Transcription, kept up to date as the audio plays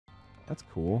That's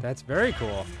cool. That's very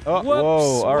cool. Oh, Whoops.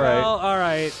 whoa, all right. Well, all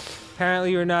right.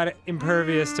 Apparently you're not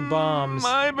impervious to bombs.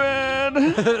 My bad.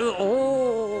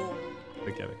 Oh.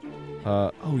 I'm kidding.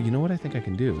 Oh, you know what I think I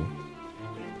can do?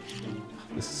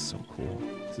 This is so cool.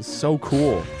 This is so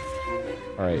cool.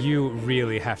 All right. You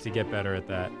really have to get better at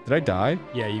that. Did I die?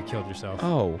 Yeah, you killed yourself.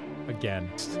 Oh.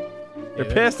 Again. They're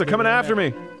pissed. They're coming after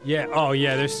me. Yeah. Oh,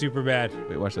 yeah. They're super bad.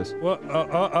 Wait, watch this. Whoa,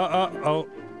 oh.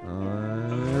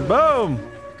 Boom!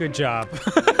 Good job.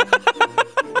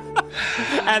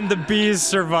 And the bees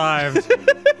survived.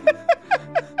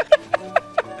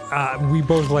 We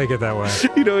both like it that way.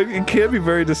 You know, it can be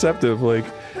very deceptive. Like,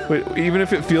 even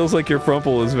if it feels like your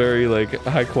frumple is very, like,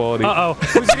 high quality. Uh-oh.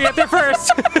 Who's gonna get there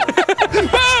first?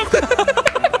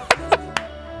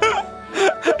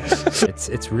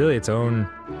 It's really its own...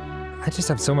 I just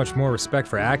have so much more respect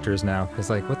for actors now,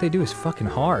 because, like, what they do is fucking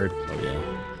hard. Oh, yeah.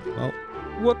 Well...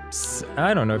 Whoops.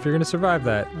 I don't know if you're gonna survive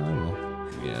that. I will.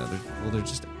 Yeah, they're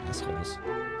just assholes.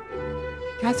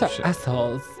 Guys are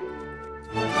assholes.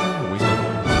 Oh, we don't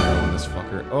know this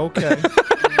fucker. Okay.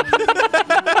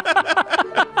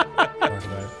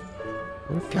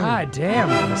 God damn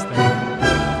this thing.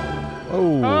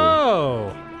 Oh.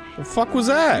 Oh! The fuck was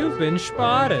that? You've been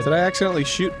spotted. Did I accidentally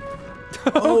shoot?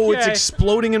 Okay. Oh, it's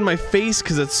exploding in my face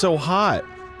because it's so hot.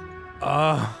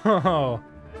 Oh.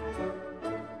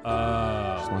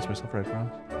 Just launch myself right across.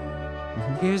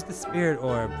 Here's the spirit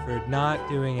orb for not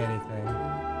doing anything.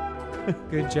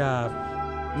 Good job.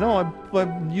 No, I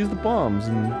used the bombs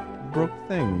and broke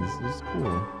things. It was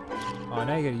cool. Oh,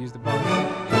 now you gotta use the bomb.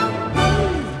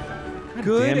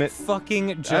 Good damn it.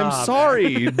 Fucking job. I'm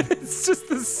sorry. It's just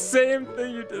the same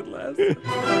thing you did last time.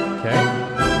 Okay.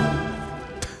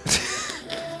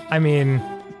 I mean,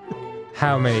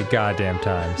 how many goddamn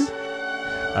times?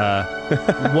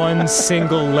 One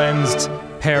single lensed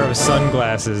pair of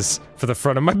sunglasses for the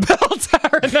front of my belt,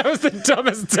 Arin. That was the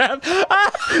dumbest death.